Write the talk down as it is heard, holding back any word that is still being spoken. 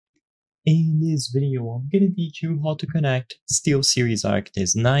In this video, I'm gonna teach you how to connect SteelSeries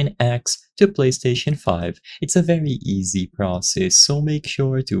Arctis 9X to PlayStation 5. It's a very easy process, so make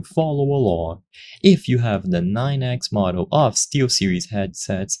sure to follow along. If you have the 9X model of SteelSeries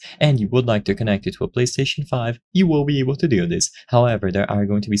headsets and you would like to connect it to a PlayStation 5, you will be able to do this. However, there are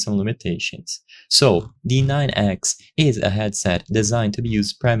going to be some limitations. So, the 9X is a headset designed to be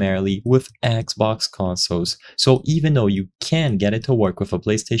used primarily with Xbox consoles. So even though you can get it to work with a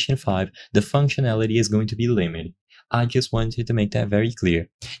PlayStation 5, the functionality is going to be limited. I just wanted to make that very clear.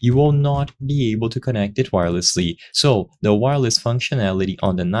 You will not be able to connect it wirelessly. So the wireless functionality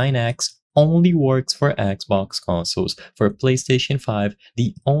on the 9X only works for Xbox consoles. For PlayStation 5,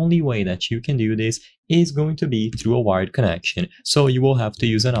 the only way that you can do this is going to be through a wired connection. So you will have to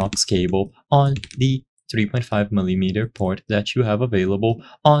use an aux cable on the 3.5mm port that you have available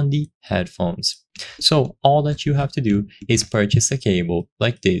on the headphones. So all that you have to do is purchase a cable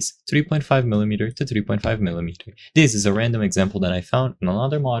like this, 3.5mm to 3.5mm. This is a random example that I found in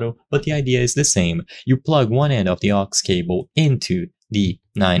another model, but the idea is the same. You plug one end of the aux cable into the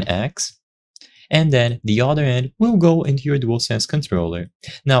 9X, and then the other end will go into your DualSense controller.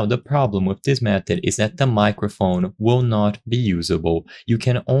 Now, the problem with this method is that the microphone will not be usable. You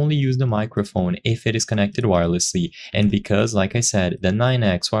can only use the microphone if it is connected wirelessly, and because, like I said, the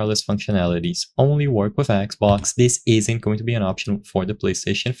 9X wireless functionalities only work with Xbox, this isn't going to be an option for the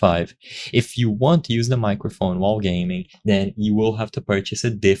PlayStation 5. If you want to use the microphone while gaming, then you will have to purchase a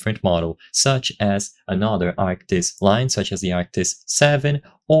different model, such as another Arctis line, such as the Arctis 7,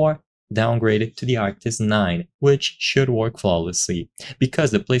 or downgraded to the Arctis 9, which should work flawlessly.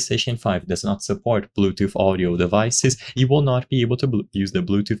 Because the PlayStation 5 does not support Bluetooth audio devices, you will not be able to use the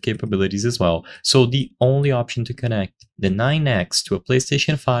Bluetooth capabilities as well. So the only option to connect the 9X to a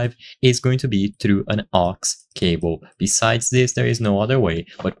PlayStation 5 is going to be through an aux cable. Besides this, there is no other way,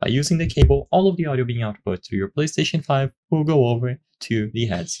 but by using the cable, all of the audio being output through your PlayStation 5 will go over to the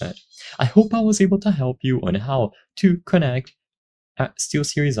headset. I hope I was able to help you on how to connect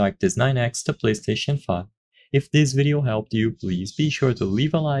SteelSeries Arctis 9X to PlayStation 5. If this video helped you, please be sure to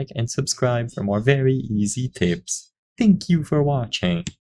leave a like and subscribe for more very easy tips. Thank you for watching.